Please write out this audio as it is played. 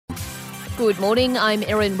Good morning, I'm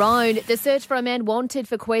Erin Roan. The search for a man wanted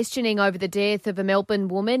for questioning over the death of a Melbourne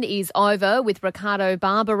woman is over, with Ricardo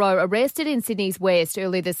Barbaro arrested in Sydney's West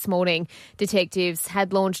early this morning. Detectives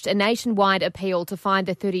had launched a nationwide appeal to find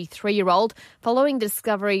the 33-year-old following the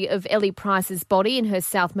discovery of Ellie Price's body in her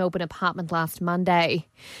South Melbourne apartment last Monday.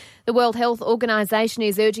 The World Health Organisation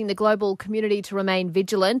is urging the global community to remain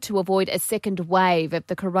vigilant to avoid a second wave of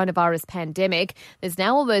the coronavirus pandemic. There's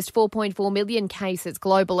now almost 4.4 million cases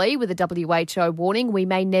globally, with the WHO warning we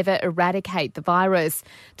may never eradicate the virus.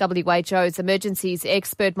 WHO's emergencies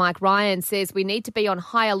expert Mike Ryan says we need to be on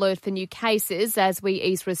high alert for new cases as we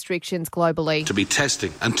ease restrictions globally. To be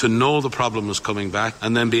testing and to know the problem is coming back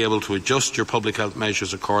and then be able to adjust your public health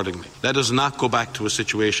measures accordingly. Let us not go back to a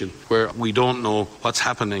situation where we don't know what's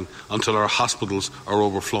happening until our hospitals are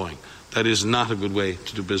overflowing. That is not a good way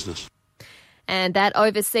to do business. And that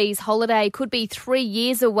overseas holiday could be 3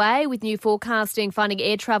 years away, with new forecasting finding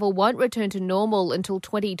air travel won't return to normal until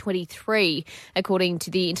 2023. According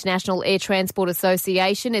to the International Air Transport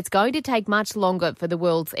Association, it's going to take much longer for the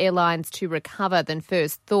world's airlines to recover than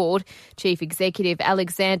first thought. Chief Executive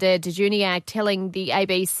Alexander Dejuniak telling the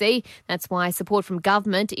ABC that's why support from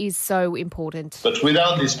government is so important. But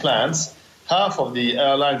without these plans, half of the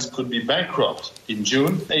airlines could be bankrupt in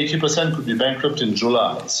June, 80% could be bankrupt in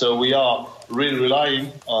July. So we are really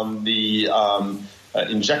relying on the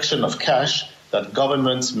injection of cash that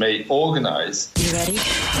governments may organise. You ready?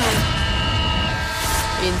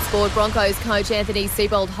 In sport, Broncos coach Anthony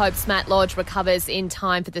Seibold hopes Matt Lodge recovers in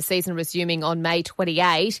time for the season resuming on May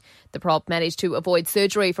 28. The prop managed to avoid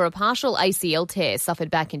surgery for a partial ACL tear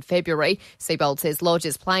suffered back in February. Seibold says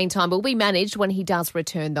Lodge's playing time will be managed when he does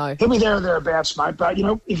return, though. He'll be there or thereabouts, mate. But,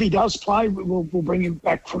 if he does play, we'll bring him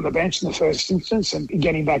back from the bench in the first instance and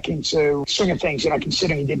get him back into swing of things.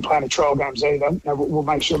 Considering he didn't play in the trial games either, we'll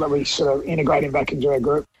make sure that we sort of integrate him back into our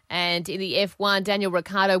group. And in the F1, Daniel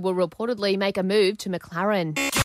Ricciardo will reportedly make a move to McLaren.